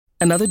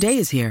Another day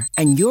is here,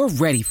 and you're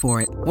ready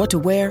for it. What to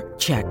wear?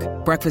 Check.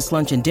 Breakfast,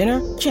 lunch, and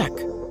dinner? Check.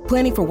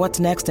 Planning for what's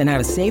next and how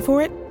to save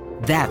for it?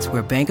 That's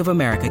where Bank of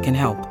America can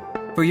help.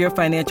 For your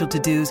financial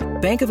to-dos,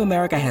 Bank of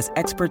America has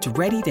experts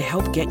ready to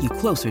help get you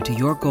closer to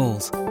your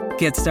goals.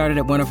 Get started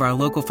at one of our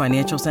local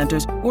financial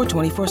centers or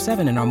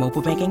 24/7 in our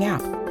mobile banking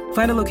app.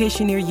 Find a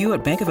location near you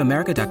at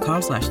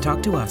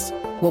bankofamerica.com/talktous.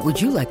 What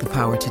would you like the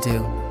power to do?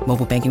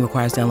 Mobile banking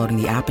requires downloading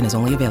the app and is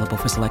only available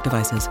for select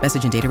devices.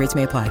 Message and data rates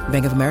may apply.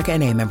 Bank of America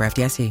N.A., member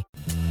FDIC.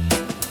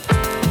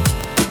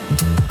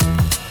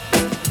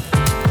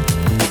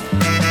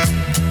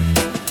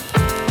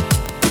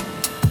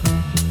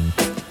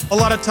 A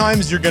lot of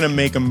times you're going to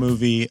make a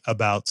movie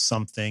about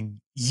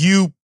something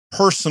you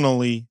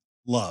personally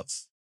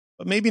love,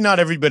 but maybe not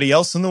everybody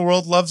else in the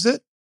world loves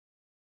it.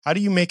 How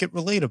do you make it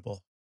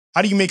relatable?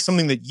 How do you make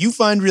something that you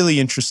find really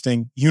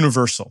interesting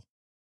universal?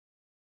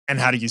 And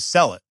how do you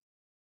sell it?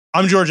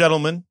 I'm George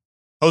Edelman,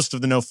 host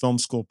of the No Film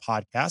School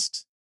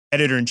podcast,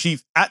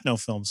 editor-in-chief at No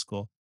Film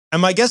School.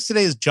 And my guest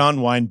today is John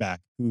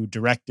Weinbach, who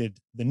directed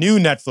the new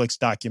Netflix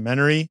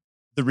documentary,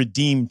 The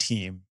Redeem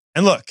Team.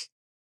 And look,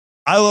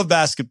 I love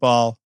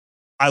basketball.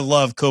 I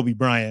love Kobe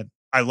Bryant.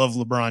 I love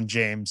LeBron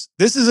James.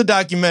 This is a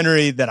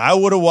documentary that I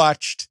would have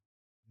watched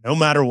no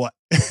matter what.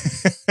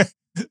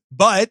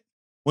 But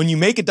when you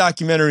make a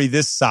documentary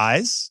this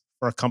size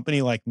for a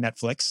company like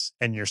Netflix,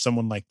 and you're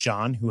someone like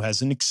John, who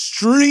has an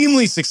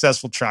extremely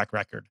successful track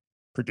record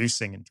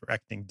producing and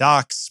directing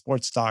docs,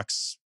 sports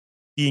docs,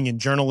 being in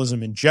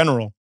journalism in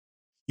general,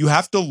 you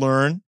have to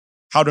learn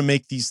how to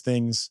make these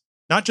things,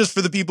 not just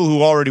for the people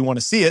who already want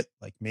to see it,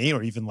 like me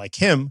or even like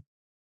him,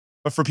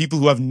 but for people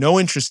who have no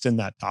interest in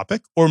that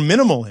topic or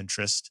minimal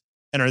interest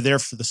and are there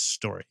for the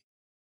story.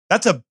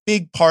 That's a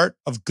big part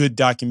of good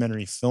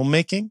documentary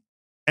filmmaking.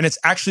 And it's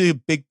actually a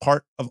big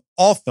part of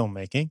all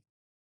filmmaking.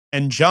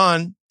 And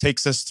John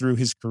takes us through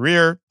his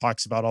career,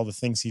 talks about all the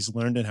things he's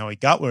learned and how he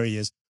got where he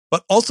is,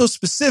 but also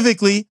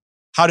specifically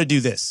how to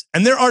do this.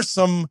 And there are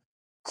some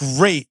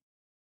great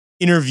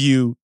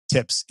interview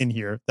tips in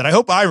here that I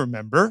hope I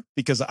remember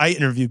because I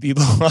interview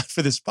people a lot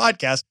for this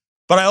podcast,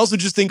 but I also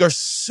just think are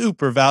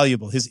super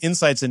valuable. His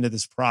insights into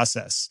this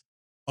process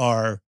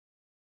are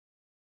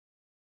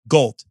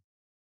gold.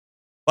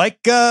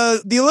 Like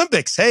the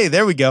Olympics. Hey,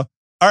 there we go.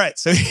 All right,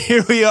 so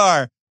here we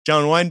are.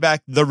 John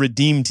Weinbach, The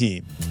Redeem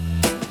Team.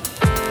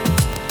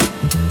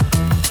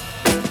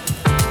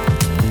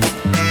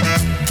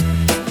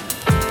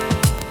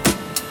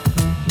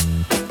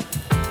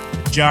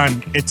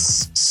 John,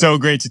 it's so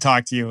great to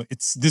talk to you.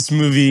 This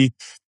movie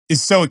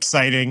is so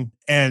exciting,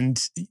 and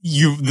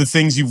the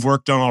things you've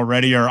worked on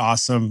already are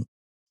awesome.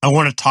 I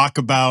want to talk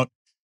about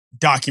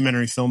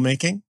documentary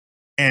filmmaking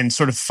and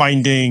sort of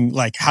finding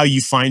like how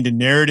you find a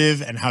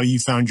narrative and how you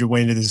found your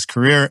way into this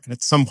career. And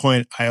at some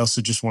point, I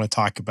also just want to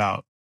talk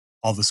about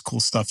all this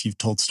cool stuff you've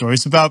told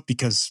stories about,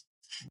 because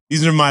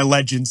these are my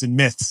legends and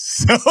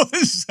myths.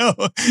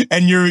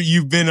 And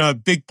you've been a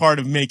big part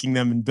of making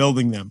them and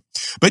building them.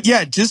 But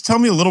yeah, just tell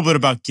me a little bit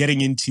about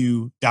getting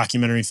into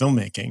documentary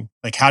filmmaking.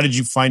 Like, how did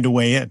you find a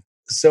way in?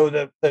 So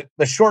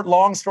the short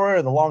long story,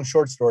 or the long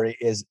short story,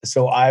 is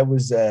so I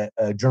was a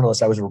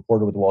journalist. I was a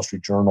reporter with the Wall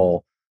Street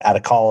Journal out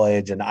of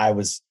college, and I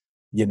was,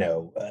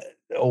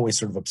 always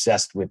sort of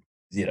obsessed with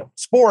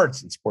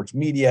sports and sports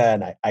media,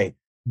 and I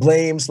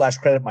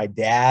blame/credit my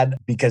dad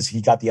because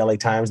he got the LA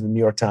Times and the New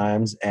York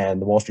Times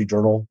and the Wall Street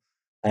Journal.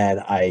 And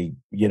I,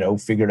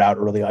 figured out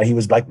early on, he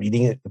was like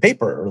reading the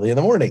paper early in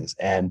the mornings.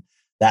 And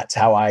that's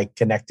how I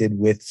connected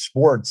with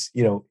sports.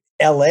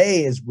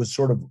 LA was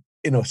sort of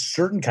in a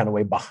certain kind of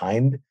way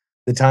behind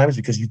the times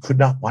because you could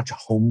not watch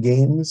home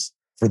games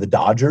for the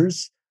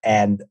Dodgers.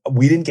 And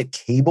we didn't get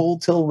cable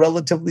till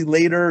relatively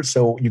later.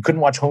 So you couldn't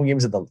watch home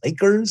games of the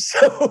Lakers.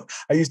 So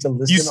I used to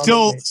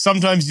listen.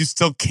 Sometimes you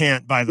still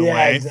can't, by the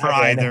way, exactly, for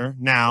either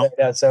now.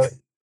 Yeah, so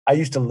I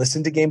used to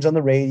listen to games on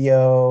the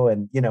radio.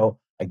 And,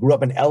 I grew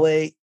up an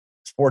LA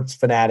sports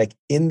fanatic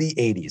in the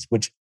 80s,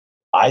 which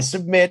I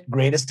submit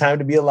greatest time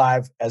to be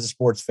alive as a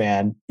sports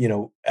fan,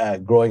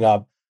 growing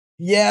up.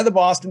 Yeah, the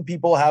Boston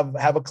people have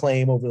a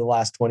claim over the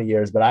last 20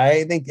 years, but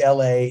I think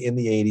LA in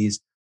the 80s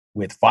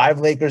with 5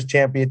 Lakers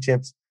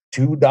championships,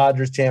 2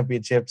 Dodgers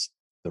championships,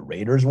 the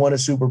Raiders won a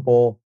Super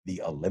Bowl,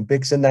 the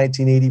Olympics in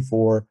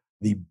 1984,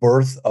 the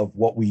birth of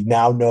what we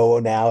now know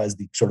as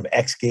the sort of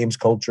X Games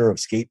culture of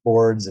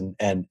skateboards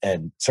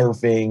and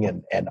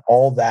surfing and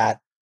all that.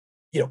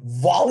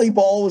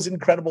 Volleyball was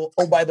incredible.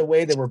 Oh, by the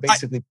way, there were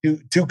basically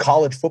two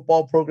college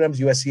football programs,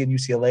 USC and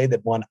UCLA,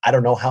 that won. I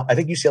don't know how. I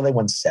think UCLA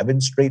won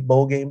 7 straight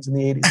bowl games in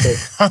the 80s.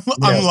 So,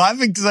 I'm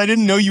laughing because I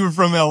didn't know you were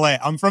from LA.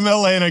 I'm from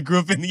LA and I grew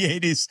up in the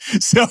 80s.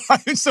 So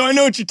I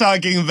know what you're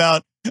talking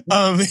about.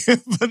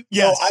 But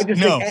yes, so I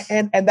just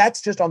think, and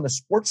that's just on the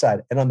sports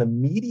side. And on the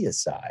media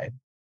side,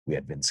 we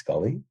had Vin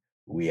Scully,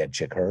 we had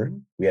Chick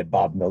Hearn, we had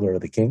Bob Miller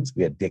of the Kings,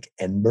 we had Dick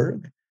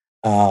Enberg.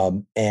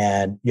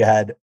 And you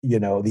had,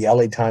 the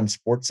LA Times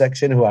sports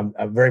section, who I'm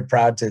very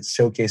proud to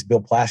showcase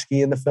Bill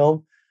Plaschke in the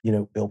film.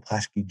 Bill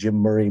Plaschke, Jim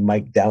Murray,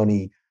 Mike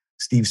Downey,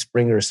 Steve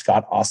Springer,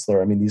 Scott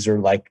Ostler. I mean, these are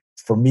like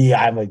for me,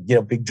 I'm a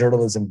big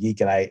journalism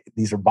geek, and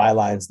these are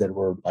bylines that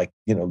were like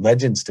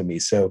legends to me.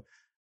 So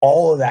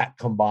all of that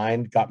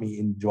combined got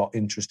me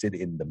interested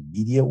in the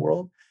media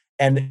world.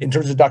 And in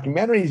terms of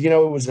documentaries,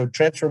 it was a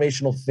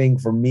transformational thing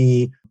for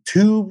me.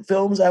 2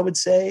 films I would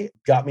say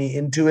got me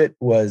into it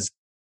was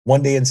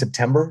One Day in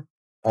September,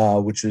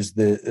 which was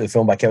the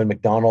film by Kevin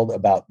McDonald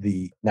about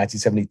the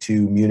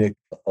 1972 Munich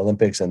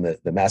Olympics and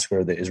the massacre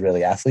of the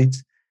Israeli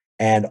athletes.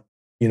 And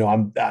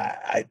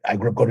I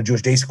grew up going to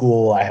Jewish day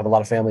school. I have a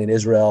lot of family in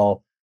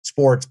Israel.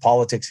 Sports,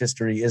 politics,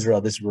 history, Israel.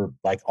 These were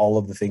like all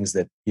of the things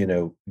that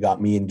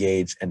got me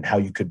engaged, and how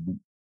you could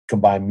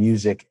combine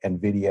music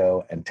and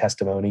video and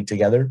testimony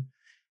together.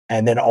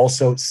 And then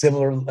also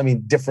similar,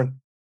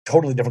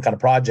 totally different kind of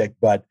project,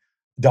 but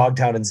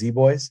Dogtown and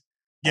Z-Boys.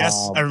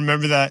 Yes, I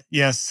remember that.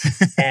 Yes.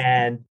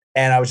 and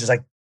I was just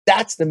like,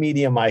 that's the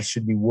medium I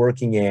should be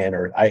working in,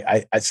 or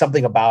I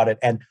something about it.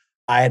 And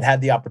I had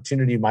the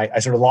opportunity, I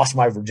sort of lost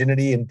my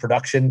virginity in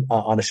production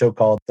on a show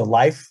called The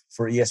Life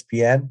for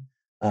ESPN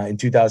in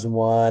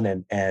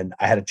 2001. And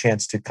I had a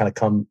chance to kind of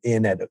come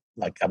in I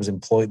was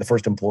the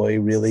first employee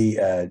really.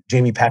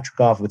 Jamie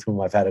Patrikoff, with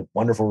whom I've had a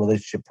wonderful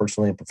relationship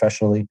personally and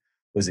professionally,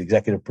 was the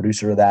executive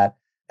producer of that.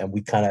 And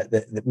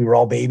we were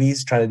all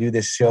babies trying to do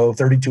this show,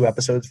 32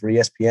 episodes for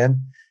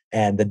ESPN.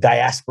 And the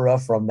diaspora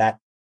from that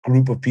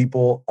group of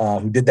people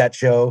who did that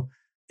show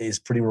is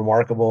pretty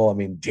remarkable. I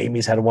mean,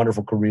 Jamie's had a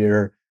wonderful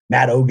career.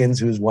 Matt Ogans,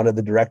 who's one of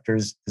the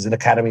directors, is an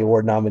Academy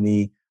Award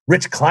nominee.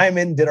 Rich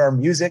Kleiman did our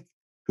music,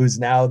 who's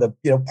now the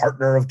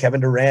partner of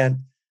Kevin Durant.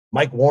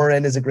 Mike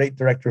Warren is a great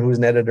director who is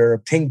an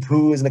editor. Ting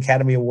Poo is an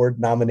Academy Award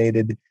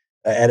nominated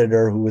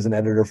editor who was an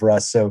editor for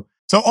us. So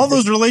all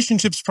those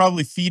relationships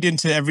probably feed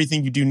into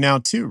everything you do now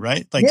too,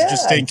 right? Like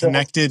just staying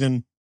connected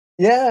and.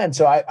 Yeah. And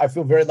so I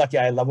feel very lucky.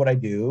 I love what I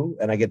do,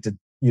 and I get to,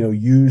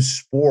 use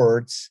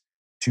sports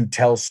to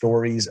tell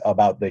stories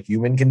about the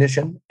human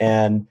condition.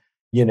 And,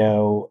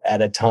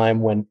 at a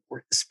time when,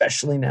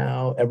 especially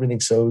now,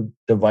 everything's so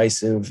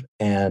divisive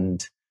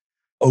and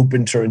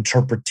open to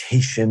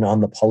interpretation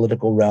on the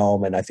political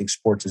realm. And I think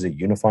sports is a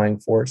unifying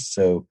force.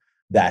 So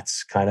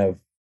that's kind of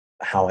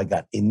how I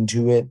got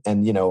into it.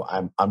 And,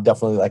 I'm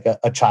definitely like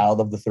a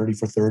child of the 30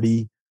 for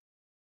 30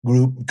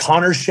 group.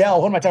 Connor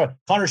Shell, what am I talking about?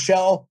 Connor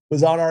Shell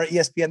was on our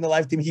ESPN The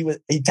Live team.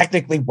 He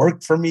technically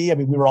worked for me. I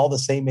mean, we were all the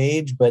same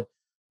age, but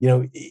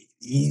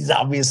he's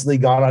obviously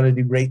gone on to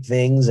do great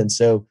things. And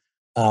so,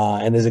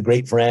 and is a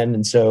great friend.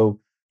 And so,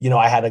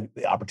 I had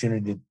the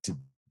opportunity to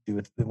do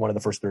it, one of the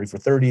first 30 for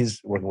 30s,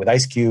 working with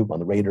Ice Cube on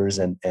the Raiders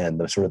and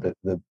the sort of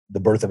the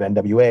birth of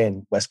NWA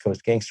and West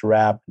Coast gangster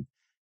rap.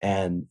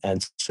 And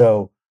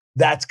so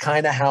that's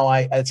kind of how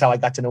I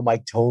got to know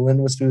Mike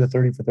Tolan, was through the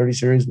 30 for 30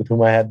 series, with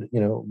whom I had,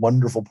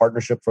 wonderful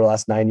partnership for the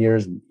last 9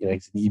 years. And,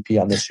 he's an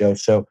EP on this show.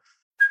 So.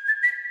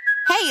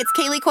 Hey, it's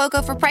Kaylee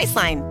Cuoco for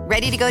Priceline.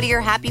 Ready to go to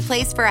your happy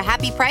place for a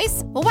happy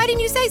price? Well, why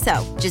didn't you say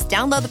so? Just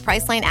download the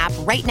Priceline app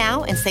right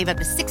now and save up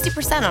to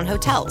 60% on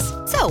hotels.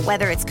 So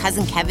whether it's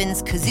Cousin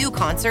Kevin's Kazoo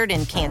Concert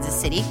in Kansas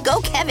City,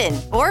 go Kevin,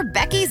 or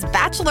Becky's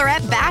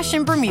Bachelorette Bash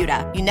in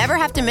Bermuda, you never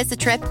have to miss a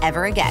trip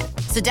ever again.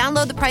 So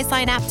download the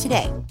Priceline app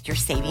today. Your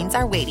savings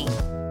are waiting.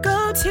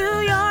 Go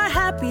to your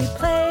happy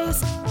place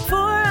for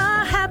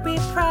a happy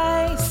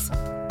price.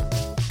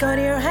 Go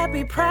to your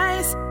happy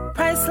price,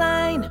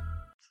 Priceline.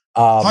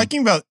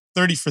 Talking about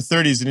 30 for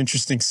 30 is an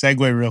interesting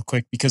segue real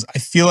quick, because I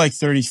feel like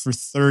 30 for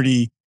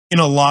 30 in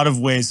a lot of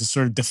ways has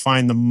sort of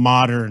defined the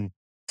modern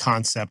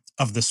concept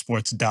of the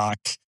sports doc,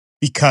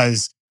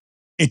 because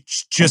it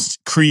just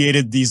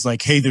created these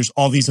like, hey, there's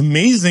all these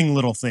amazing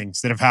little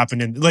things that have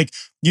happened. And like,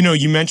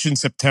 you mentioned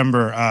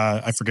September,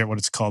 I forget what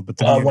it's called, but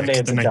One Day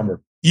in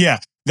September. Yeah,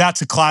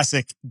 that's a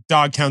classic.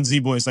 Dogtown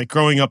Z-Boys, like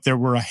growing up, there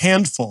were a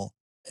handful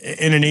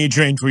in an age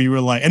range where you were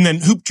like, and then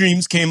Hoop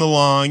Dreams came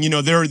along.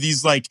 There are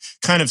these like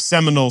kind of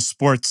seminal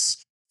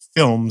sports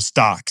films,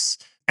 docs.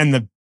 And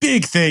the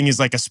big thing is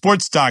like a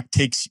sports doc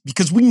takes,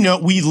 because we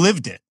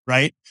lived it,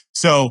 right?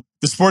 So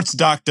the sports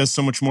doc does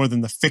so much more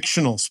than the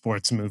fictional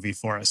sports movie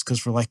for us,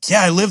 because we're like,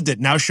 yeah, I lived it.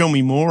 Now show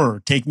me more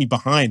or take me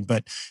behind.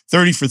 But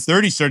 30 for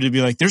 30 started to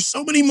be like, there's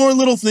so many more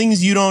little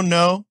things you don't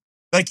know.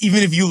 Like,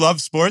 even if you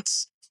love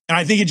sports. And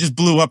I think it just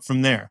blew up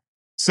from there.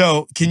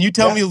 So can you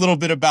tell me a little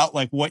bit about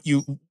like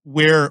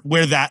where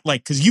that,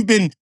 like, because you've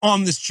been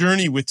on this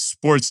journey with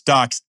sports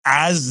docs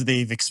as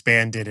they've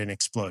expanded and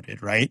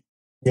exploded, right?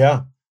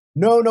 Yeah,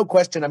 no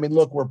question. I mean,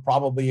 look, we're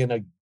probably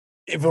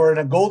if we're in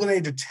a golden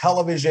age of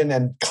television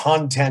and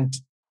content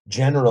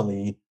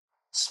generally,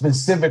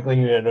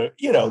 specifically,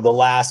 the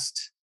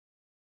last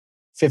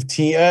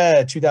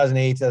 2008,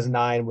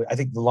 2009, I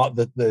think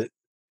the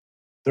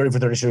 30 for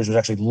 30 series was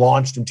actually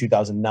launched in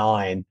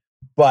 2009.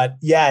 But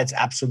yeah, it's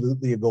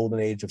absolutely a golden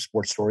age of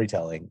sports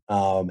storytelling.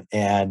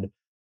 And,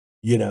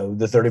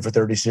 the 30 for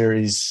 30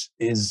 series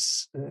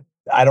is,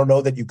 I don't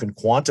know that you can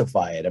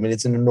quantify it. I mean,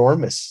 it's an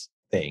enormous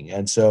thing.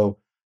 And so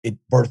it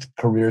birthed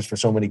careers for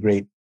so many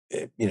great,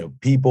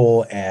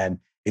 people, and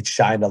it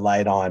shined a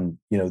light on,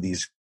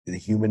 the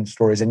human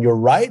stories. And you're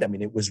right. I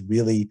mean, it was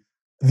really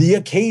the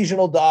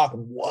occasional doc,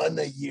 one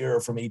a year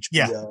from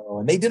HBO,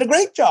 and they did a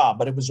great job,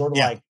 but it was sort of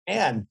like,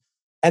 man,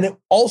 and it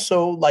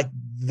also like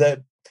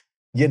the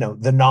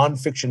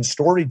nonfiction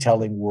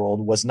storytelling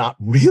world was not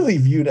really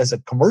viewed as a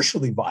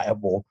commercially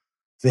viable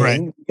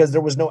thing because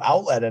there was no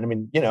outlet. And I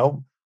mean,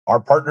 our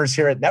partners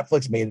here at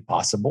Netflix made it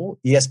possible.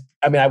 Yes.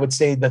 I mean, I would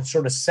say that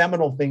sort of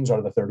seminal things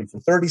are the 30 for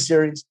 30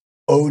 series,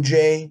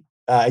 OJ.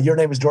 Your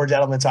name is George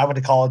Edelman, so I went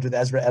to college with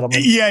Ezra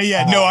Edelman.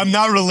 Yeah. No, I'm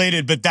not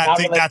related, but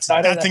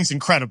that thing's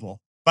incredible,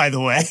 by the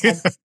way.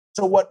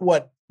 So what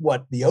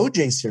the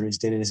OJ series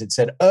did is it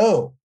said,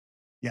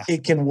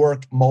 it can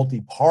work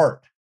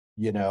multi-part,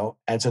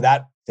 and so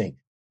that thing.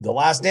 The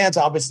Last Dance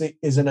obviously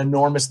is an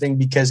enormous thing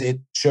because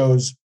it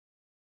shows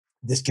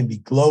this can be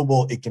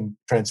global, it can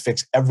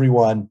transfix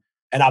everyone.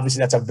 And obviously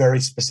that's a very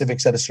specific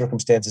set of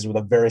circumstances with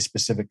a very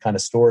specific kind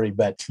of story.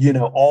 But,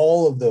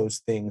 all of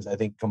those things I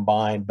think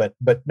combined, but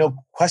no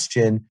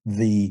question,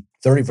 the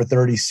 30 for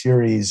 30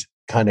 series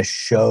kind of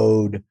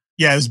showed.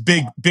 Yeah, it was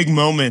big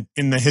moment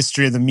in the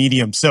history of the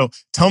medium. So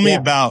tell me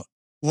about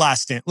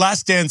Last Dance.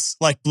 Last Dance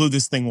like blew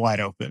this thing wide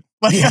open.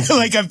 Like I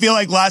feel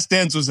like Last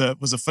Dance was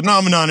a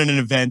phenomenon and an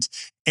event.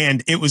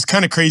 And it was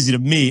kind of crazy to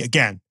me.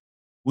 Again,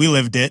 we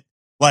lived it.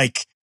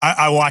 Like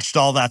I watched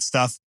all that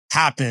stuff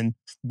happen.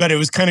 But it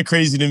was kind of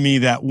crazy to me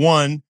that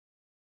one,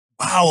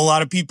 wow, a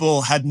lot of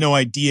people had no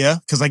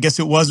idea because I guess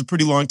it was a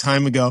pretty long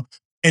time ago.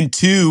 And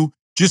two,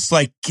 just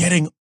like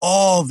getting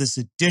all this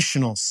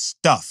additional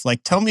stuff.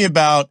 Like, tell me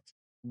about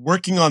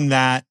working on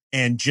that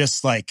and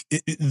just like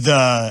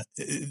how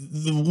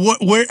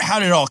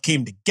did it all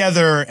came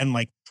together and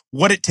like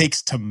what it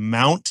takes to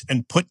mount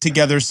and put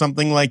together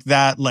something like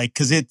that. Like,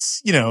 because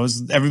it's,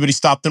 everybody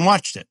stopped and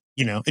watched it.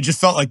 It just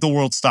felt like the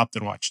world stopped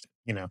and watched it.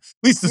 At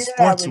least the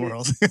sports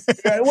world.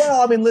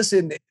 Well, I mean,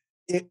 listen,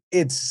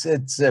 it's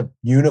a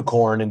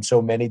unicorn in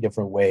so many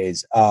different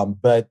ways.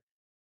 But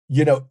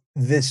the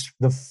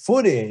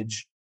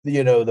footage,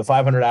 the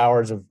 500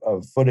 hours of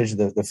footage,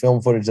 the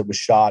film footage that was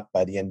shot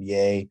by the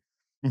NBA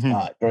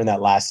during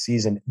that last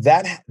season,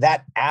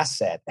 that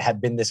asset had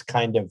been this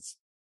kind of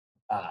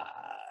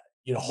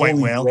holy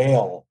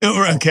grail.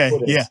 Okay,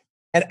 yeah.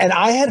 And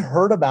I had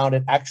heard about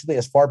it actually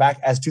as far back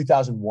as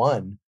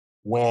 2001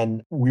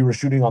 when we were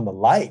shooting on The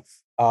Life.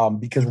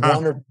 Because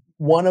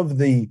one of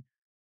the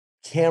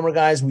camera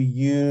guys we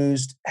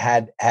used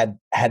had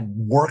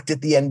worked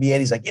at the NBA. And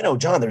he's like,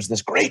 John, there's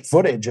this great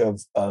footage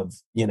of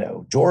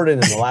Jordan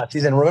in the last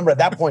season. Remember, at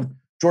that point,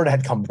 Jordan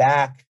had come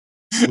back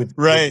with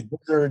the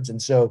Wizards,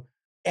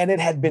 and it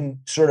had been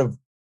sort of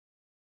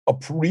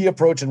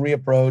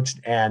reapproached,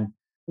 and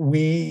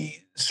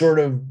we sort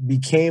of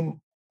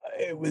became,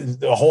 it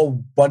was a whole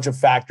bunch of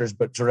factors,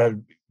 but sort of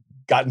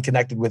gotten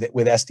connected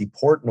with Esty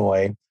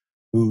Portnoy,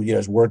 who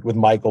has worked with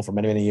Michael for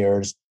many, many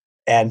years.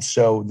 And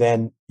so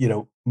then,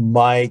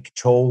 Mike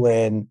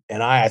Cholin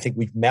and I think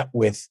we've met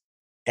with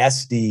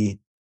Esty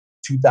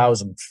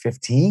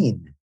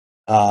 2015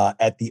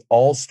 at the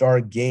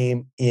All-Star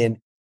game in,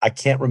 I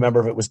can't remember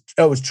if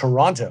it was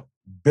Toronto,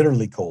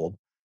 bitterly cold.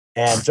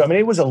 And so, I mean,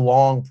 it was a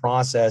long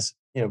process,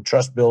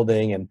 trust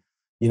building and,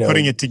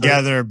 putting it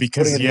together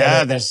because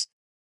there's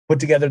put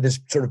together this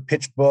sort of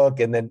pitch book.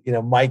 And then,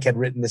 Mike had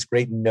written this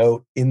great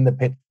note in the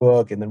pitch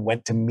book and then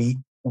went to meet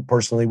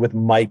personally with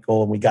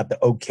Michael, and we got the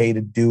okay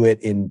to do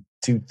it in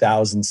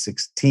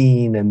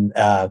 2016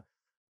 and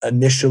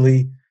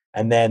initially,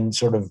 and then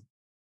sort of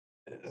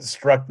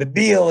struck the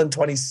deal in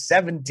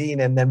 2017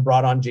 and then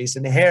brought on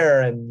Jason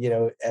Hare and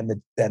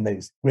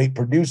these great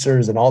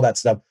producers and all that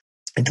stuff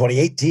in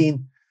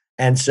 2018.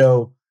 And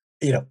so,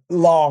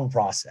 long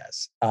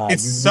process.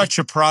 It's such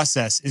a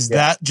process. Is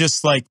that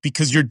just like,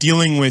 because you're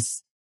dealing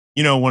with,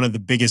 one of the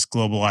biggest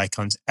global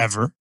icons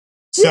ever?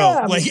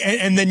 So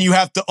and then you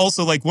have to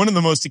also like, one of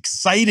the most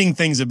exciting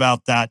things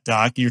about that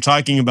doc, you're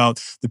talking about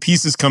the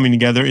pieces coming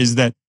together, is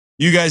that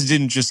you guys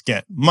didn't just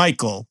get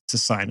Michael to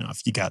sign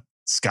off. You got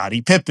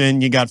Scottie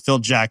Pippen, you got Phil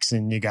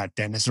Jackson, you got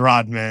Dennis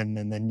Rodman,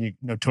 and then you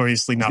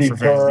notoriously not for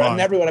very long.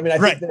 And everyone. I mean, I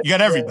think you got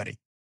everybody.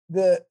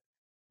 The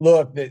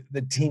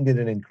team did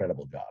an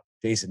incredible job.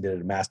 Jason did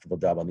a masterful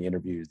job on the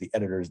interviews. The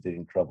editors did an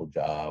incredible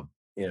job.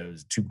 It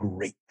was three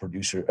great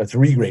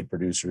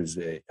producers,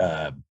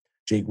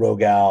 Jake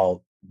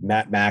Rogal,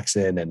 Matt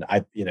Maxon, and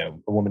a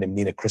woman named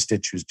Nina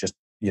Kristich, who's just,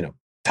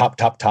 top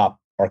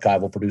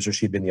archival producer.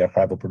 She'd been the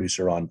archival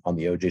producer on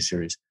the OJ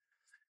series.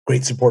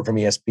 Great support from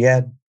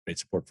ESPN, great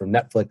support from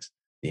Netflix,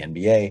 the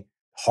NBA,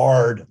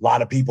 a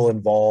lot of people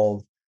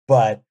involved,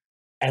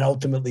 and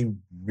ultimately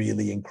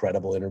really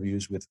incredible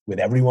interviews with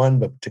everyone,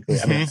 but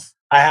particularly, I mean,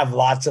 I have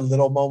lots of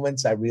little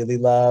moments I really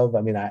love.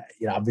 I mean,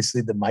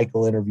 obviously the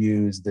Michael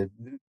interviews,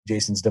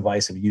 Jason's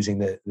device of using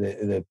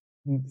the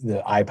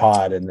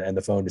iPod and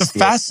the phone. It's a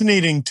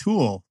fascinating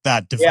tool,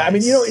 that device. Yeah, I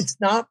mean, it's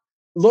not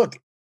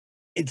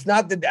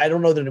that, I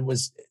don't know that it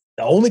was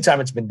the only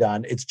time it's been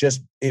done. It's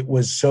just, it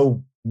was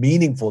so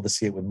meaningful to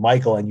see it with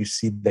Michael, and you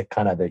see the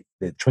kind of the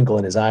twinkle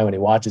in his eye when he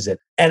watches it.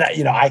 And,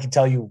 I can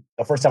tell you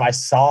the first time I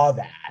saw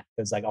that,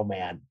 it was like, oh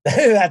man,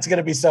 that's going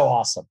to be so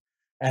awesome.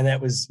 And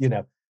that was,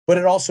 but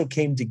it also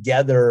came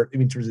together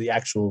in terms of the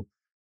actual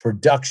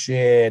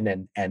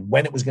production and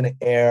when it was going to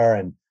air,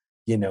 and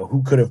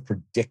who could have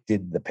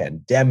predicted the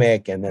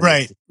pandemic, and then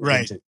right.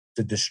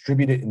 to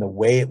distribute it in the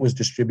way it was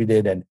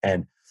distributed.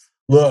 And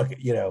look,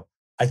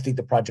 I think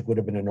the project would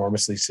have been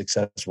enormously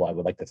successful. I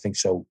would like to think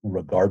so.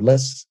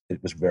 Regardless,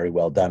 it was very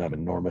well done. I'm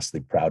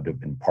enormously proud to have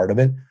been part of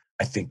it.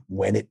 I think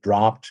when it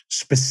dropped,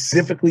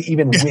 specifically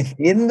even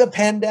within the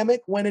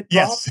pandemic, when it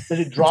dropped, that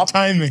it dropped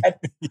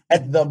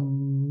at the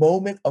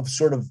moment of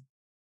sort of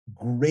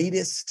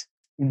greatest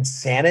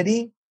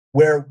insanity,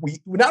 where we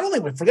not only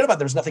would forget about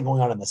there was nothing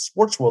going on in the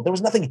sports world, there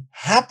was nothing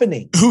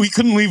happening. We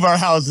couldn't leave our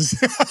houses.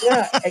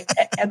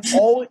 and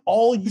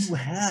all you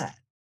had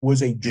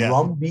was a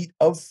drumbeat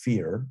of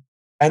fear.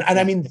 And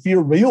I mean fear,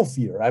 real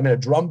fear. I mean a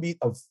drumbeat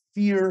of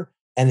fear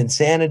and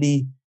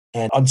insanity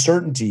and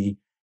uncertainty.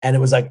 And it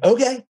was like,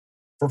 okay,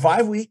 for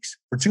 5 weeks,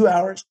 for 2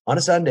 hours on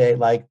a Sunday,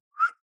 like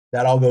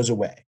that all goes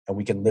away and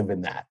we can live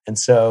in that. And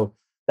so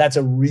that's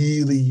a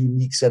really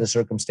unique set of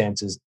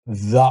circumstances.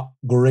 The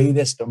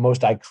greatest,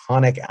 most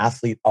iconic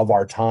athlete of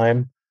our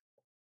time,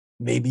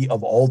 maybe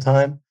of all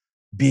time,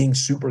 being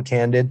super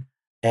candid.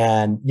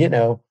 And,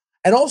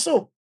 and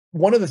also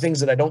one of the things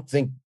that I don't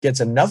think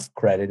gets enough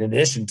credit, in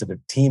addition to the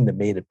team that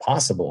made it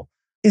possible,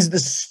 is the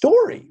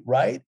story,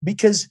 right?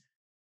 Because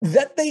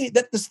that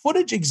this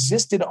footage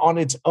existed on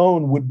its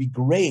own would be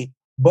great.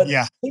 But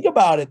think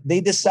about it. They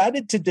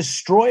decided to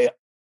destroy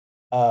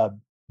a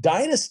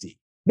dynasty.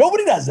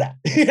 Nobody does that.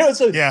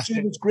 So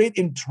this great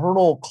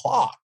internal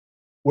clock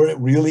where it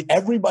really,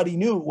 everybody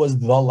knew it was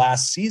the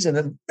last season,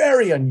 and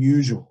very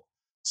unusual.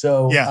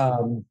 So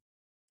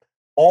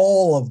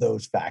all of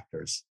those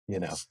factors,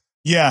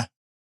 Yeah.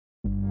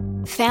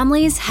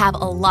 Families have a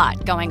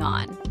lot going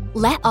on.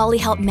 Let Ollie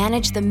help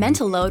manage the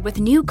mental load with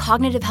new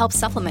cognitive help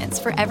supplements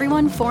for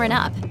everyone 4 and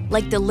up,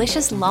 like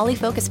delicious Lolly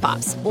Focus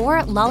Pops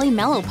or Lolly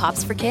Mellow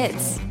Pops for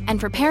kids.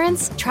 And for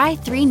parents, try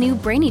 3 new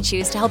Brainy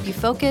Chews to help you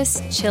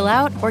focus, chill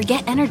out, or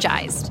get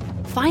energized.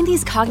 Find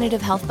these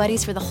cognitive health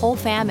buddies for the whole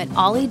fam at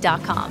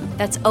ollie.com.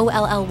 That's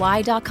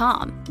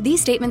OLLY.com.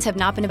 These statements have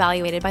not been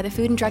evaluated by the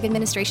Food and Drug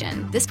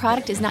Administration. This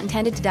product is not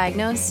intended to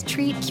diagnose,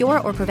 treat,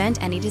 cure, or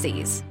prevent any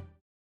disease.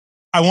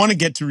 I want to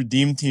get to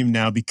Redeem Team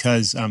now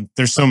because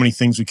there's so many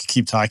things we could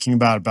keep talking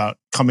about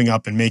coming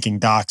up and making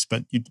docs,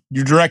 but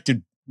you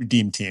directed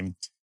Redeem Team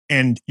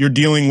and you're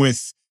dealing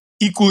with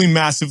equally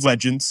massive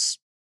legends,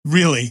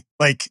 really.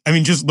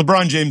 Just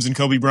LeBron James and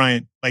Kobe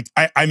Bryant,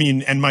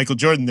 and Michael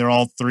Jordan, they're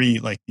all 3,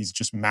 these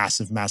just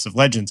massive, massive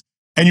legends.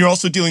 And you're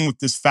also dealing with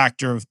this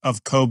factor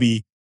of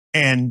Kobe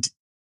and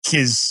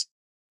his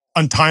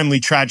untimely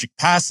tragic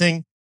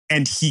passing.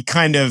 And he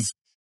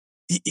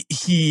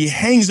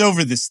hangs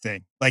over this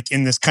thing,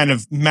 in this kind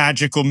of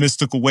magical,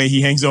 mystical way.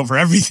 He hangs over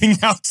everything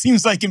now, it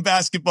seems like, in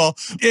basketball.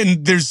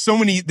 And there's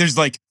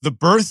the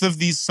birth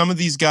of some of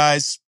these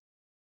guys,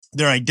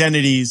 their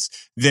identities.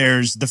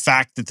 There's the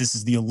fact that this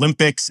is the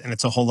Olympics and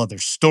it's a whole other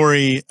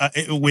story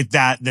with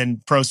that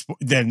than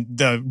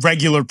the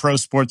regular pro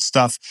sports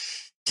stuff.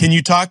 Can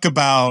you talk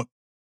about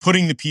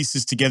putting the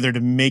pieces together to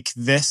make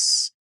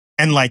this?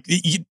 And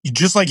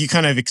just like you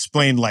kind of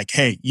explained,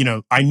 hey,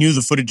 I knew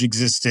the footage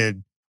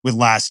existed with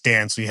Last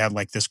Dance. We had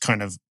this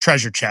kind of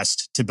treasure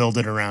chest to build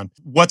it around.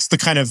 What's the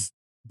kind of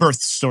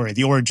birth story,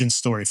 the origin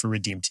story for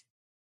Redeem Team?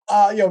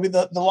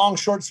 The long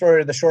short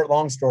story, the short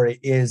long story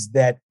is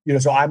that,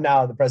 so I'm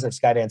now the president of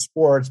Skydance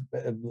Sports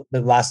the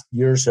last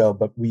year or so,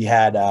 but we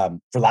had,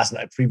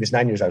 previous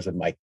 9 years, I was with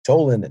Mike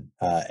Tolan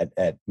and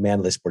at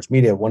Mandalay Sports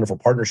Media, a wonderful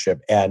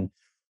partnership. And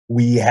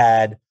we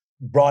had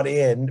brought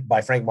in by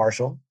Frank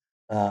Marshall,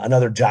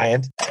 another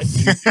giant,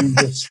 to do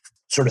this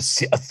sort of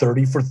a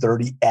 30 for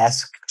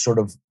 30-esque sort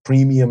of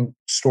premium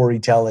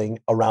storytelling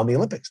around the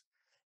Olympics,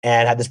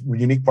 and had this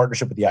unique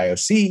partnership with the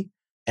IOC.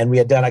 And we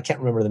had done, I can't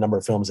remember the number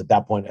of films at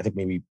that point. I think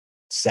maybe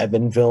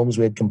 7 films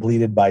we had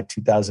completed by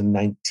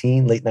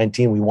 2019, late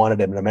 19. We wanted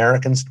an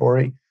American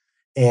story.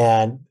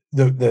 And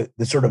the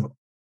sort of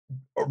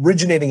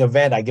originating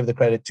event, I give the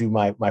credit to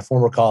my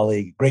former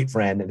colleague, great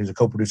friend, and who's a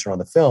co-producer on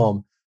the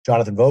film,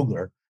 Jonathan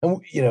Vogler. And,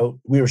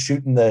 we were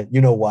shooting the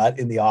what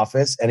in the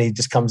office, and he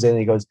just comes in and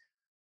he goes,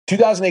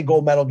 2008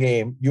 gold medal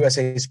game,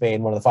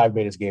 USA-Spain, one of the 5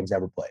 greatest games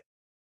ever played.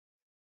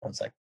 I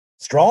was like,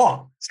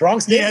 strong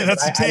statement. Yeah,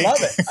 that's a take.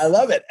 I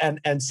love it.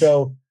 And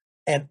so,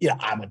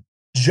 I'm a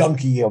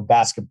junkie of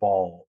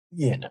basketball,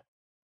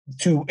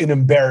 to an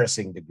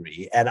embarrassing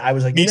degree. And I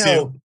was like, Me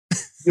too.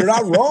 You're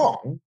not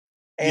wrong.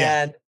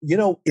 And,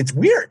 it's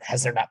weird.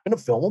 Has there not been a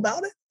film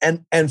about it?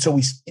 And so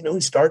we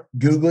start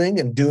Googling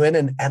and doing,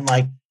 and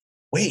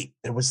wait,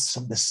 there was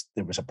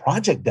a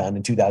project done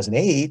in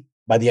 2008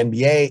 by the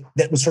NBA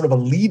that was sort of a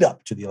lead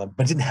up to the Olympics,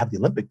 but didn't have the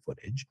Olympic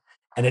footage.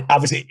 And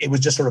it was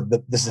just sort of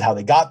this is how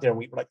they got there. And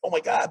we were like, oh my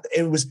God,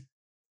 it was,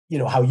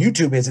 how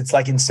YouTube is. It's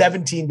in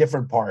 17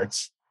 different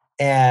parts.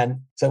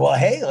 And said, well,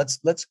 hey,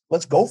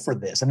 let's go for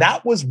this. And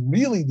that was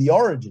really the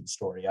origin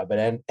story of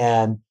it.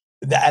 And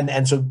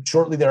so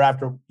shortly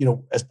thereafter,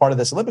 as part of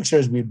this Olympic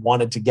series, we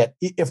wanted to get,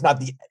 if not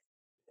the,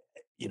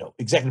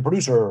 executive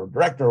producer or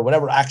director or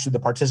whatever, actually the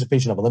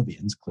participation of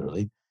Olympians,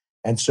 clearly.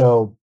 And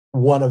so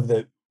one of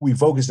the we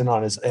focused in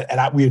on is,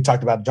 we had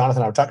talked about,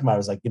 Jonathan and I were talking about, it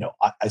was like,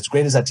 as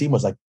great as that team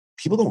was, like,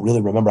 people don't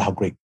really remember how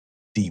great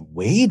D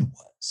Wade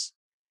was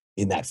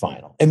in that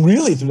final and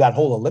really through that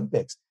whole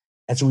Olympics.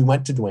 And so we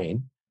went to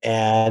Dwayne,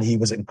 and he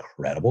was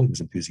incredible. He was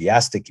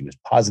enthusiastic. He was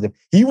positive.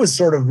 He was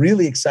sort of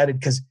really excited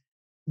because,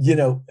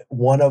 you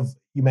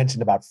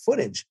mentioned about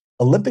footage.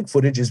 Olympic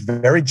footage is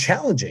very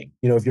challenging.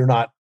 If you're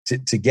not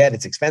to get,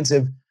 it's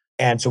expensive.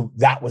 And so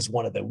that was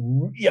one of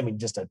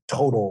just a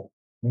total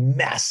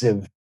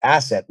massive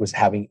asset was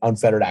having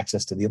unfettered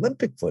access to the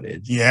Olympic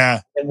footage.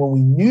 Yeah. And when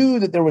we knew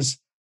that there was,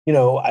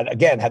 I,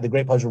 again, had the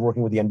great pleasure of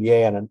working with the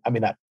NBA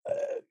and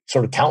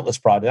sort of countless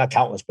projects, not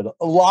countless, but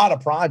a lot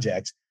of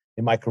projects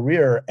in my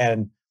career.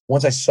 And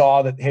once I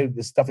saw that, hey,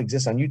 this stuff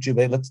exists on YouTube,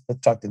 hey, let's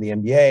talk to the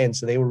NBA. And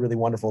so they were really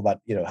wonderful about,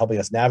 helping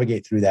us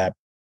navigate through that.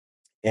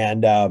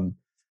 And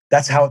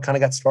that's how it kind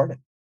of got started.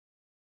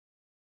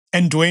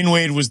 And Dwayne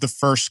Wade was the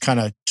first kind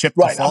of chip.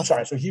 Right. I'm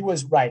sorry. So he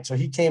was right. So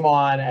he came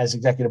on as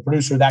executive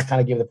producer. That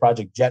kind of gave the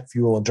project jet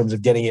fuel in terms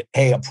of getting it,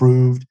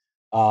 approved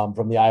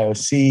from the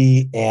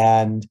IOC.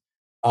 And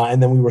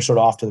then we were sort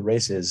of off to the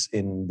races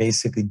in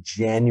basically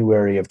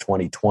January of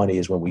 2020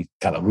 is when we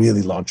kind of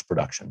really launched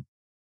production.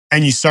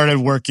 And you started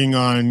working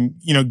on,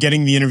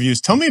 getting the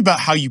interviews. Tell me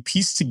about how you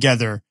pieced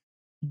together.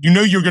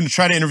 You're going to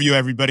try to interview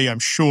everybody, I'm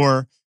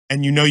sure.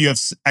 And you have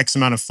X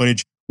amount of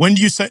footage. When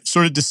do you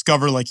sort of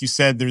discover, like you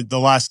said, The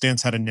Last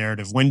Dance had a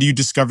narrative? When do you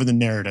discover the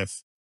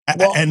narrative?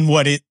 And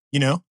what it.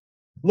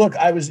 Look,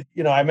 I was,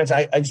 I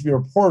mentioned I used to be a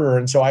reporter.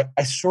 And so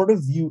I sort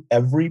of view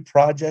every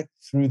project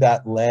through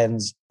that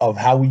lens of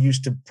how we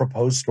used to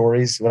propose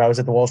stories when I was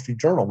at the Wall Street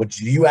Journal, which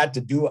you had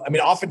to do. I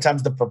mean,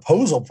 oftentimes the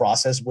proposal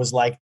process was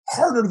like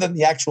harder than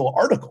the actual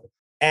article.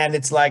 And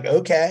it's like,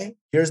 okay,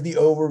 here's the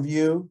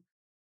overview.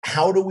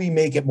 How do we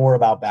make it more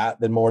about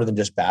more than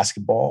just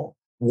basketball?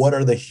 What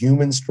are the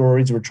human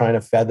stories we're trying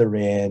to feather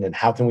in? And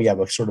how can we have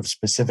a sort of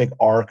specific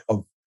arc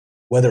of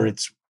whether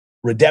it's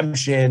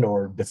redemption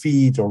or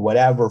defeat or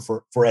whatever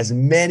for as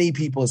many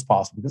people as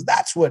possible? Because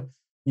that's what,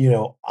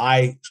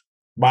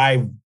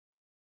 my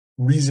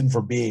reason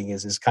for being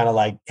is kind of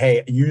like,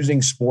 hey,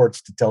 using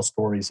sports to tell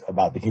stories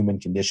about the human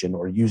condition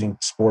or using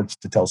sports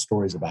to tell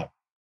stories about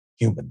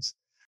humans.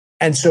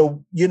 And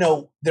so,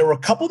 there were a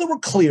couple that were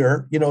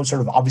clear,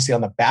 sort of obviously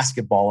on the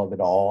basketball of it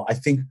all. I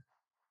think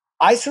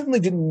I certainly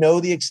didn't know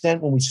the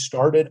extent when we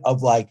started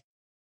of like,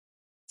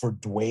 for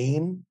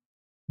Dwayne,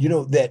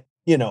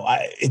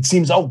 it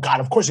seems, oh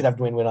God, of course you'd have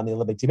Dwayne Wade on the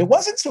Olympic team. It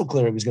wasn't so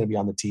clear he was going to be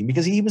on the team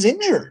because he was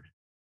injured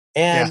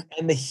and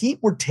the Heat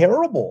were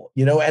terrible,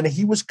 and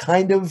he was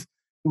it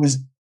was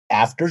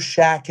after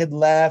Shaq had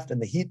left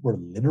and the Heat were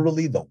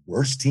literally the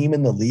worst team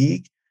in the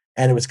league.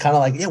 And it was kind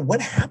of like,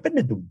 what happened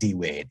to D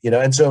Wade,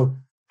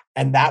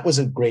 and that was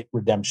a great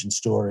redemption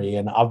story.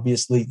 And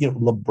obviously,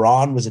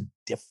 LeBron was a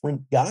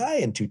different guy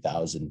in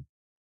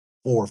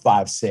 2004,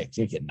 5, 6.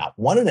 He had not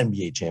won an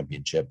NBA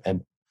championship.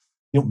 And,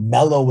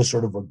 Melo was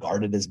sort of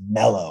regarded as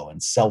mellow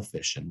and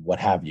selfish and what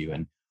have you.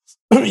 And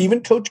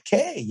even Coach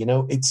K,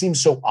 it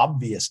seems so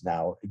obvious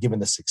now, given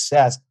the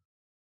success.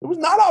 It was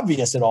not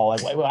obvious at all.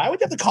 Like, why would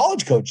you have the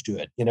college coach do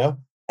it,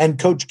 And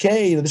Coach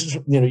K, this is,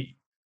 you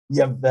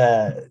have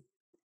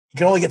you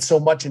can only get so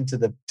much into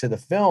the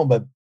film,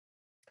 but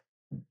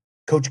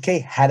Coach K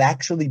had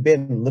actually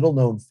been, little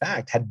known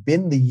fact, had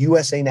been the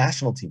USA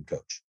national team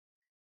coach.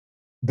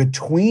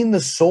 Between the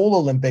Seoul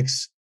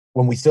Olympics,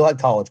 when we still had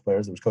college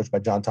players, it was coached by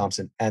John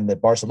Thompson, and the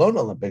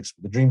Barcelona Olympics,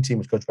 the Dream Team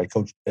was coached by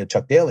Coach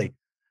Chuck Daly.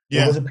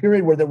 There was a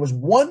period where there was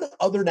one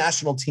other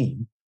national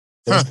team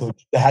that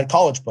had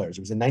college players.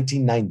 It was in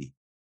 1990.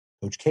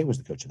 Coach K was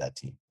the coach of that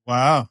team.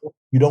 Wow.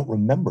 You don't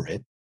remember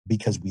it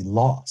because we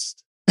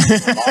lost. We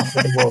lost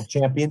the World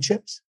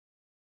Championships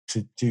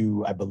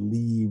to, I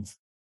believe,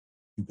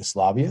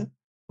 Yugoslavia.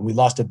 And we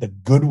lost at the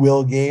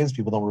Goodwill Games.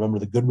 People don't remember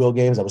the Goodwill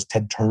Games. That was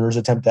Ted Turner's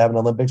attempt to have an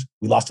Olympics.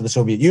 We lost to the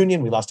Soviet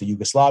Union. We lost to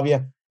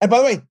Yugoslavia. And by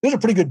the way, it was a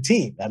pretty good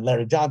team. It had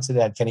Larry Johnson.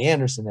 It had Kenny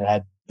Anderson. It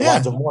had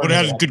Alonzo Moore. But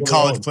it had good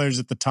college players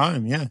at the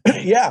time. Yeah.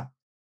 Yeah.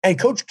 And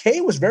Coach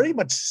K was very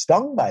much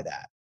stung by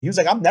that. He was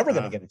like, I'm never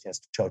going to get a chance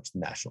to coach the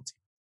national team.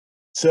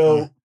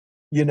 So,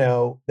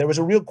 there was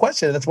a real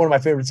question. That's one of my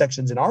favorite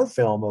sections in our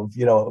film of,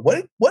 what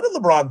did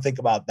LeBron think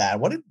about that?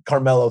 What did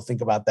Carmelo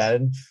think about that?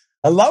 And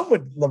I love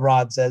what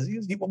LeBron says.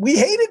 We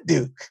hated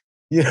Duke.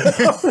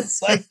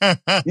 It's like,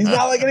 he's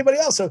not like anybody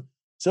else.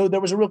 So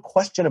there was a real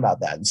question about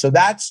that. And so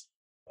that's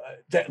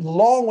the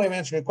long way of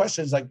answering your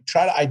question is like,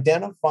 try to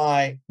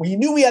identify, we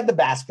knew we had the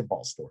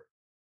basketball story,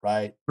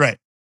 right? Right.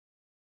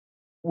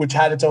 Which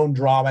had its own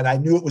drama. And I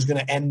knew it was going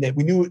to end it.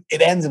 We knew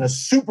it ends in a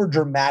super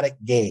dramatic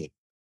game,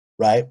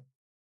 right?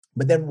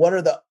 But then what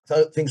are the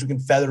things we can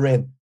feather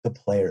in? The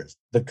players,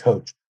 the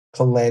coach,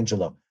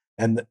 Colangelo,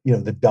 and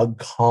the Doug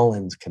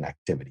Collins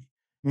connectivity.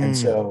 And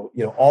so,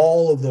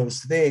 all of those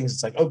things,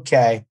 it's like,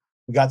 okay,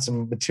 we got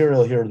some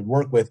material here to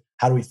work with.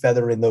 How do we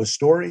feather in those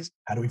stories?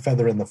 How do we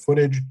feather in the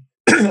footage?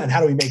 And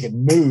how do we make it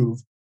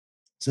move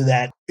so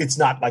that it's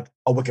not like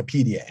a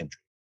Wikipedia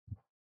entry?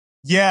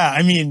 Yeah.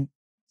 I mean,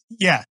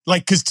 yeah.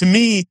 Like, because to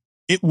me,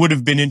 it would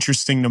have been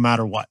interesting no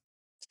matter what.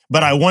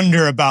 But I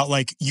wonder about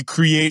like, you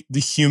create the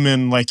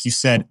human, like you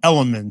said,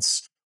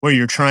 elements where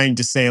you're trying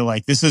to say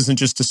like, this isn't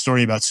just a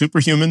story about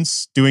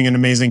superhumans doing an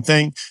amazing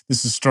thing. This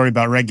is a story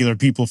about regular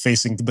people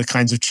facing the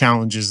kinds of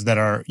challenges that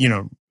are,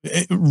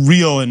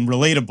 real and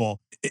relatable.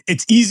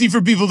 It's easy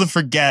for people to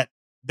forget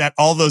that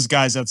all those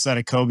guys outside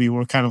of Kobe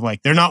were kind of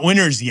like, they're not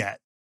winners yet,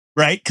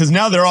 right? Because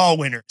now they're all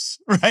winners,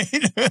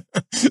 right?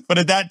 But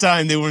at that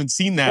time, they weren't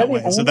seen that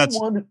way. So that's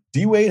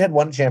D-Wade had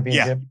one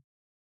championship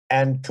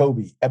and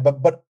Kobe.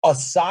 But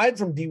aside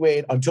from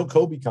D-Wade, until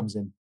Kobe comes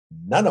in,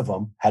 none of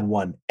them had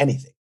won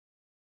anything.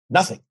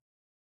 Nothing.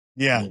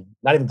 Yeah. I mean,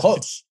 not even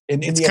close.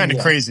 It's kind of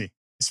crazy,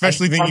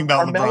 especially thinking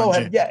about LeBron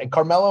James. And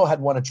Carmelo had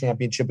won a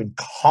championship in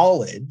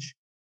college,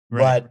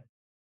 right. but,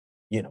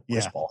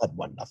 Chris Paul had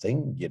won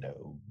nothing.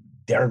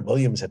 Darren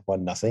Williams had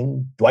won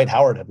nothing. Dwight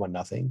Howard had won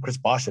nothing. Chris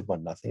Bosh had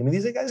won nothing. I mean,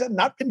 these guys had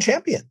not been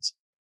champions.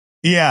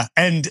 Yeah.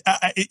 And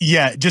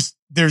just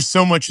there's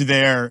so much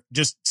there.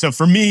 Just so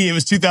for me, it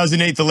was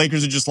 2008. The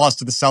Lakers had just lost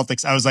to the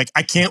Celtics. I was like,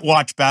 I can't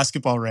watch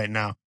basketball right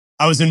now.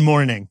 I was in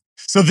mourning.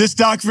 So this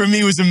doc for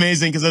me was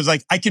amazing because I was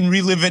like, I can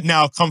relive it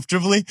now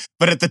comfortably.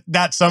 But at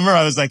that summer,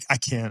 I was like, I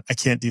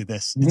can't do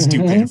this. It's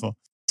too painful.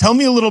 Tell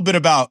me a little bit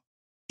about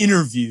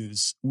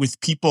interviews with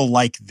people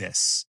like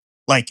this,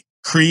 like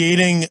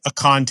creating a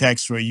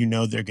context where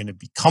they're going to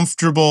be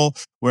comfortable,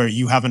 where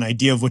you have an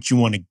idea of what you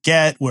want to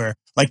get, where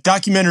like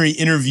documentary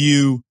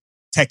interview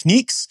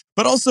techniques,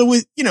 but also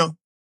with,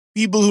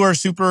 people who are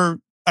super,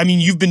 I mean,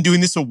 you've been doing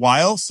this a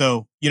while.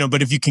 So,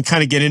 but if you can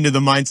kind of get into the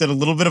mindset a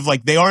little bit of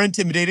like, they are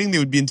intimidating. They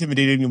would be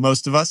intimidating to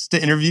most of us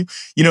to interview,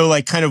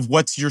 like kind of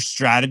what's your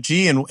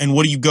strategy and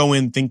what do you go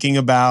in thinking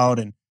about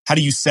and how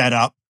do you set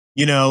up,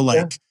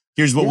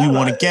 here's what we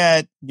want to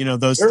get,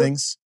 those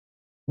things.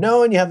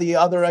 No, and you have the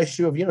other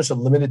issue of,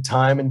 some limited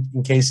time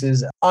in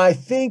cases. I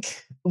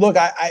think, look,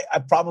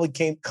 I probably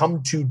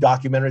come to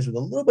documentaries with a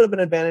little bit of an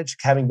advantage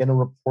having been a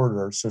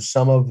reporter. So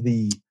some of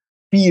the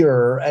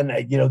fear and,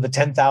 the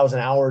 10,000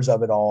 hours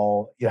of it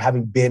all,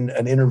 having been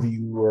an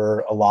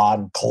interviewer a lot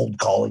and cold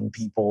calling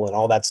people and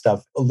all that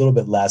stuff, a little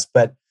bit less.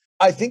 But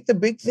I think the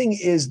big thing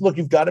is, look,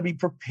 you've got to be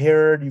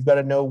prepared. You've got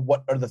to know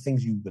what are the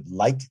things you would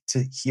like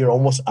to hear,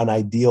 almost an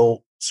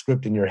ideal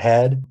script in your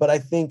head. But I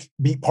think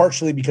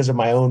partially because of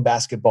my own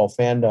basketball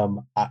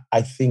fandom,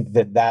 I think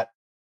that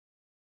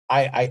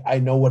I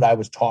know what I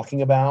was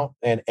talking about.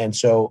 And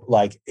so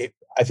like,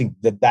 I think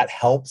that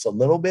helps a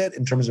little bit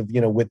in terms of,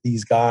 with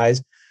these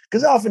guys,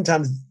 because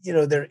oftentimes,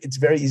 it's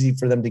very easy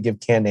for them to give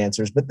canned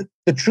answers. But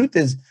the truth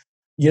is,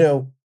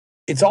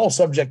 it's all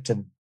subject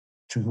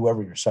to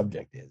whoever your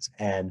subject is.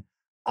 And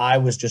I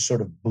was just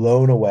sort of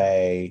blown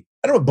away.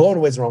 I don't know, blown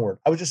away is the wrong word.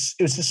 It was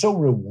just so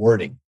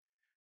rewarding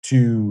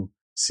to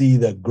see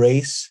the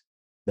grace,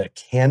 the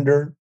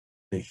candor,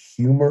 the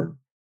humor,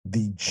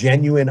 the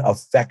genuine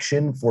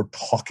affection for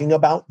talking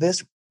about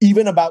this,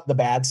 even about the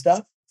bad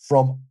stuff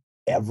from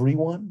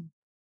everyone.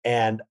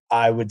 And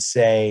I would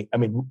say, I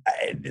mean,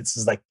 this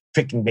is like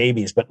picking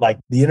babies, but like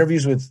the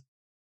interviews with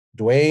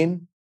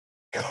Dwayne,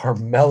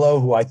 Carmelo,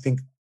 who I think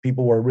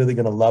people were really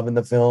going to love in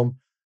the film,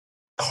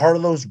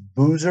 Carlos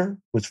Boozer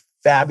was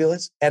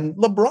fabulous, and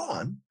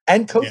LeBron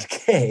and Coach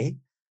K,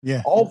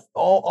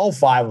 all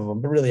five of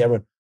them, but really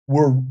everyone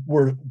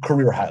were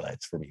career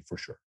highlights for me for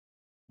sure.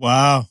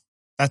 Wow.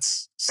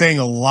 That's saying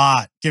a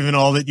lot given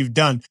all that you've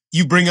done.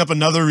 You bring up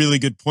another really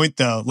good point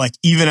though. Like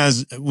even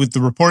as with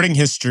the reporting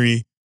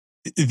history,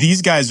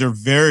 these guys are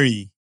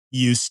very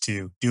used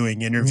to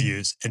doing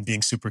interviews and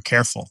being super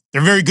careful.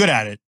 They're very good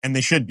at it and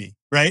they should be,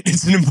 right?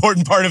 It's an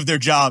important part of their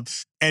job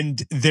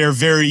and they're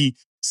very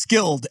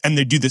skilled and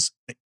they do this.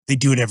 They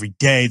do it every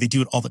day. They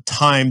do it all the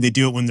time. They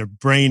do it when their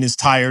brain is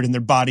tired and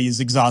their body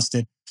is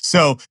exhausted.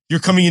 So you're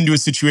coming into a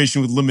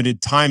situation with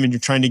limited time and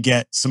you're trying to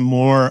get some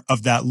more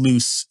of that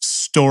loose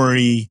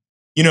story,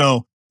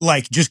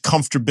 like just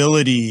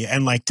comfortability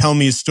and like tell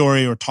me a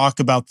story or talk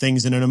about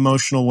things in an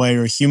emotional way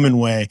or a human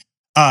way.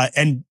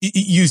 And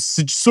you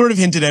sort of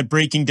hinted at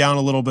breaking down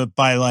a little bit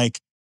by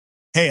like,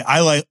 hey,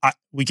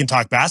 we can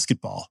talk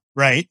basketball,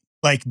 right?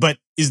 Like, but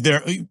is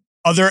there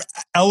other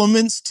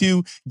elements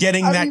to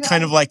getting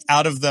kind of like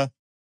out of the...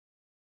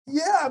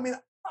 Yeah, I mean,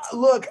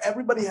 look,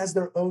 everybody has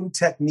their own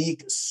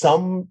technique.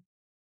 Some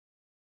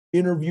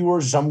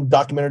interviewers, some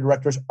documentary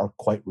directors are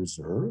quite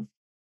reserved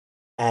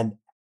and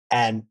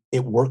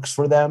it works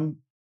for them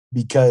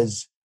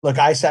because, look,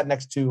 I sat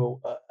next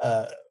to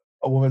a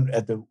woman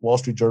at the Wall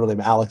Street Journal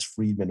named Alex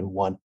Friedman who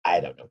won, I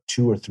don't know,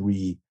 2 or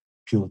 3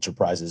 Pulitzer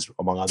Prizes,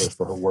 among others,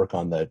 for her work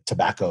on the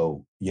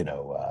tobacco,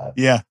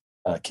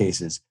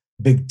 cases,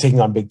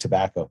 taking on big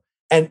tobacco.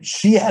 And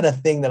she had a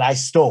thing that I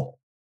stole.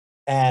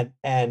 And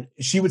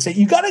she would say,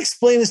 you got to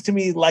explain this to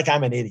me like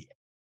I'm an idiot.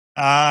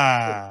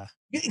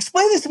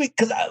 Explain this to me.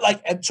 Cause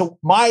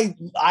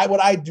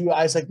what I do,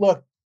 I was like,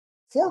 look,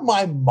 for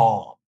my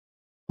mom,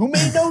 who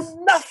may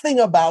know nothing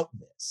about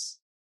this,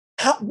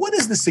 what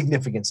is the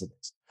significance of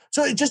this?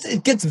 So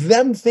it gets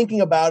them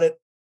thinking about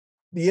it,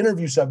 the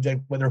interview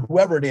subject, whether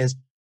whoever it is,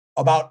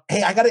 about,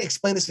 hey, I got to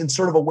explain this in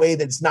sort of a way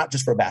that it's not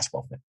just for a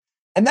basketball fan.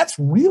 And that's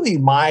really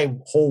my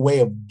whole way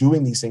of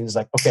doing these things.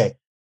 Like, okay,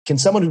 can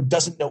someone who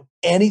doesn't know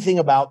anything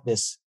about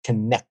this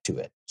connect to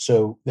it?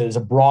 So there's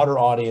a broader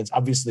audience.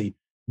 Obviously,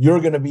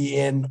 you're going to be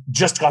in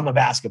just on the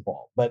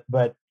basketball, but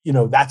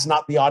that's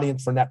not the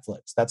audience for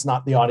Netflix. That's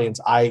not the audience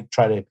I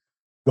try to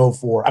go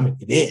for. I mean,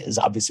 it is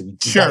obviously. We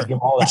Sure, give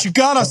all that. but you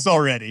got us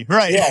already,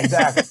 right? Yeah,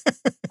 exactly.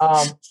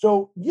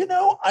 So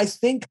I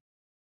think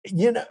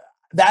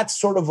that's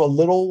sort of a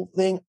little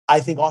thing. I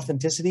think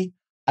authenticity.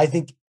 I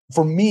think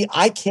for me,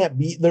 I can't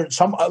be there.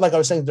 Some, like I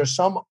was saying, there's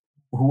some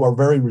who are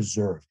very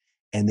reserved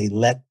and they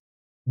let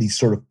these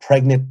sort of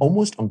pregnant,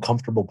 almost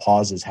uncomfortable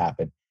pauses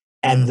happen.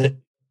 And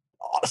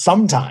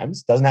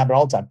sometimes, doesn't happen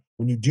all the time,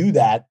 when you do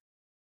that,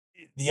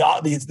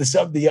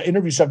 the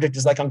interview subject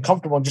is like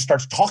uncomfortable and just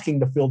starts talking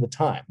to fill the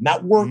time. And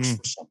that works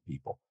for some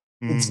people.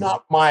 It's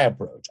not my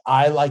approach.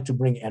 I like to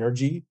bring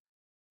energy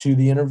to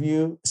the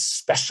interview,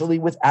 especially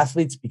with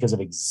athletes, because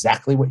of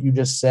exactly what you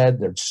just said.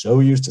 They're so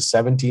used to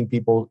 17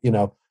 people,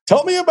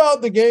 tell me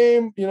about the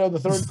game, the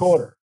third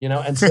quarter,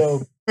 and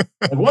so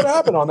like, what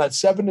happened on that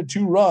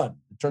 7-2 run,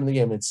 turn of the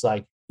game? It's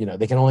like,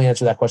 they can only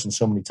answer that question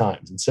so many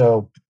times. And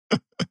so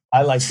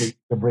I like to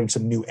bring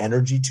some new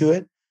energy to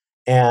it,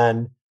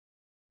 and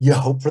you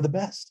hope for the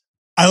best.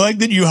 I like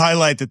that you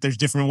highlight that there's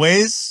different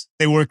ways.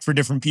 They work for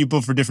different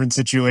people for different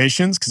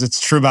situations, because it's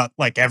true about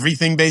like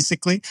everything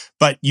basically.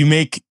 But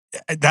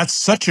that's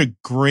such a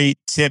great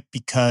tip,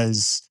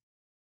 because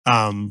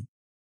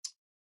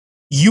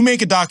you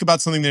make a doc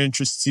about something that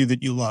interests you,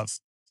 that you love,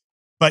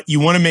 but you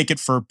want to make it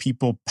for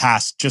people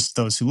past just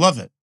those who love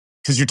it,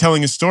 because you're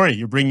telling a story,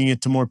 you're bringing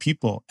it to more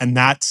people. And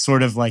that's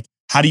sort of like,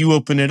 how do you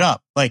open it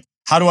up? Like,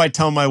 how do I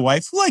tell my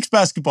wife, who likes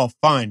basketball,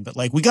 fine, but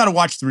like, we got to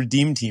watch the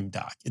Redeem Team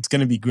doc. It's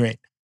going to be great.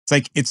 It's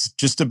like, it's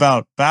just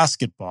about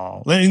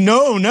basketball. Like,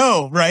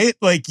 no, right?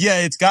 Like,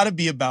 yeah, it's got to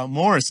be about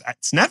more. It's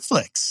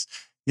Netflix.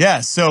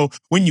 Yeah. So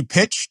when you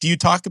pitch, do you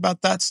talk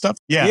about that stuff?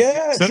 Yeah.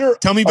 Yeah, so sure.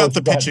 Tell me about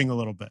the pitching a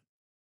little bit.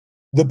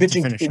 The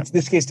pitching, in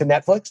this case, to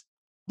Netflix?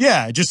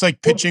 Yeah, just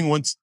like pitching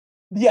once.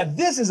 Yeah,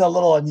 this is a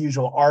little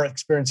unusual, our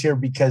experience here,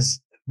 because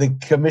the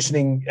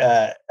commissioning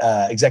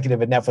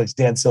executive at Netflix,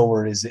 Dan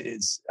Silver,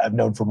 is I've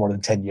known for more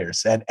than 10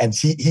 years. And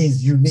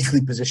he's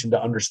uniquely positioned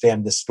to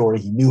understand this story.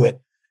 He knew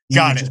it.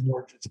 Got it.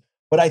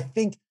 But I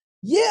think,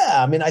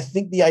 I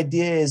think the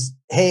idea is,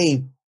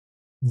 hey,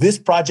 this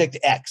project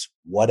X,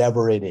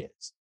 whatever it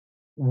is,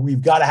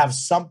 we've got to have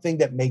something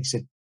that makes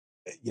it,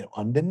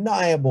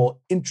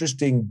 undeniable,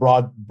 interesting,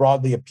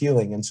 broadly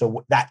appealing. And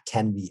so that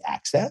can be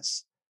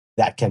access,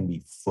 that can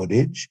be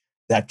footage,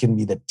 that can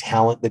be the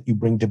talent that you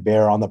bring to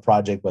bear on the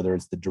project, whether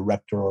it's the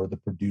director or the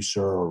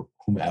producer or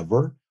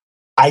whomever.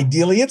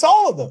 Ideally, it's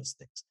all of those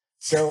things.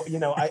 So,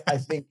 I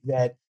think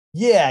that,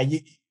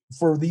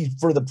 for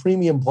the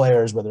premium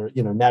players, whether,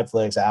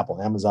 Netflix,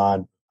 Apple, Amazon,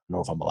 I don't know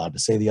if I'm allowed to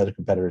say the other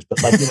competitors,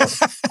 but like,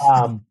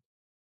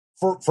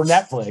 for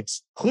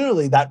Netflix,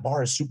 clearly that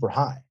bar is super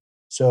high.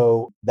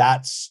 So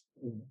that's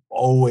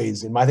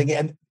always in my thinking.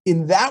 And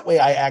in that way,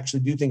 I actually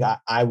do think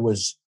I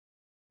was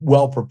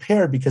well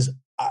prepared, because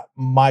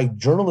my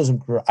journalism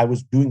career, I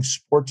was doing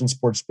sports and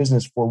sports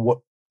business for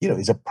what,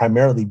 is a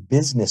primarily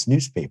business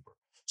newspaper.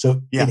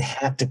 So it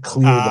had to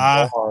clear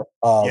the bar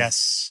of,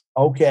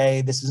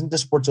 okay, this isn't the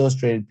Sports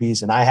Illustrated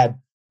piece. And I had,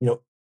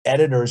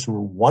 editors who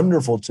were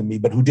wonderful to me,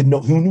 but who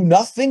knew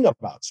nothing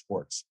about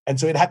sports. And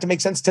so it had to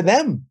make sense to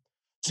them.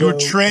 So you were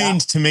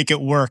trained to make it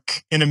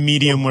work in a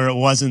medium where it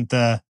wasn't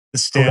the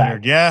standard.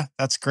 Correct. Yeah,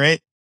 that's great.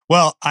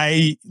 Well,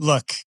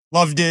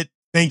 loved it.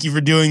 Thank you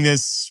for doing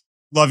this.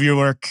 Love your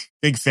work.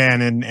 Big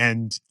fan,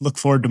 and look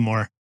forward to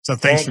more. So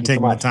thanks for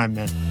taking the time,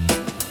 man.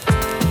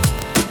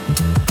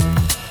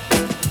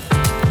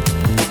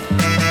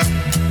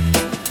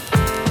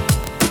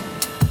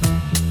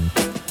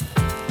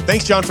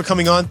 Thanks, John, for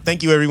coming on.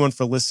 Thank you, everyone,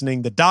 for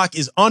listening. The doc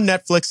is on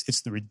Netflix.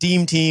 It's The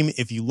Redeem Team.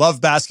 If you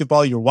love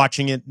basketball, you're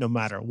watching it no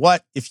matter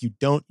what. If you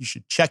don't, you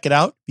should check it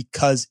out,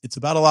 because it's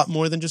about a lot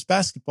more than just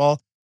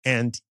basketball.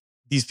 And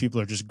these people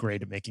are just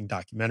great at making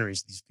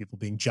documentaries, these people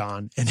being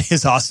John and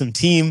his awesome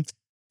team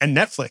and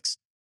Netflix.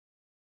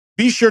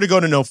 Be sure to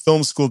go to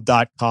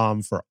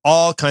nofilmschool.com for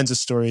all kinds of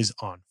stories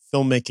on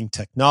filmmaking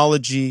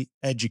technology,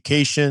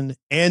 education,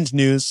 and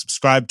news.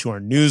 Subscribe to our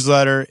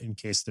newsletter in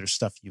case there's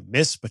stuff you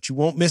miss, but you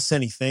won't miss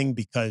anything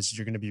because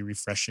you're going to be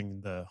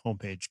refreshing the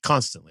homepage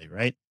constantly,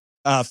 right?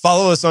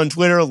 Follow us on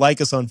Twitter, like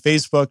us on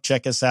Facebook,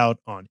 check us out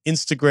on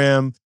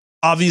Instagram.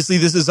 Obviously,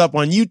 this is up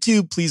on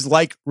YouTube. Please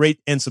like, rate,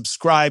 and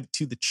subscribe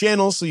to the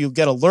channel so you'll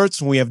get alerts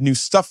when we have new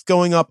stuff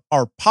going up.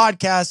 Our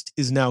podcast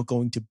is now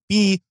going to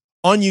be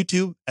on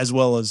YouTube, as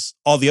well as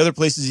all the other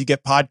places you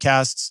get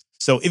podcasts.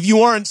 So if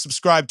you aren't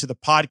subscribed to the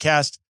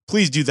podcast,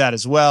 please do that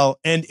as well.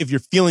 And if you're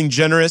feeling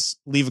generous,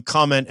 leave a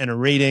comment and a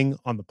rating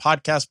on the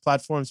podcast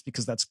platforms,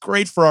 because that's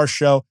great for our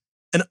show.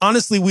 And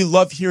honestly, we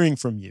love hearing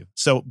from you.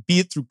 So be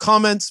it through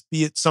comments,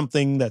 be it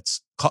something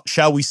that's,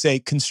 shall we say,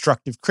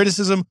 constructive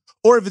criticism,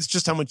 or if it's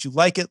just how much you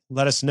like it,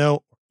 let us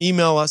know.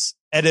 Email us,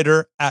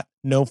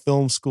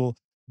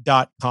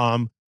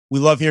 editor@nofilmschool.com. We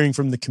love hearing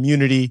from the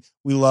community.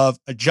 We love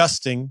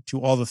adjusting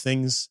to all the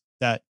things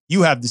that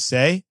you have to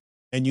say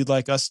and you'd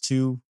like us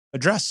to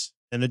address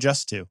and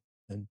adjust to.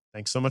 And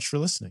thanks so much for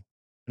listening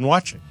and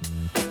watching.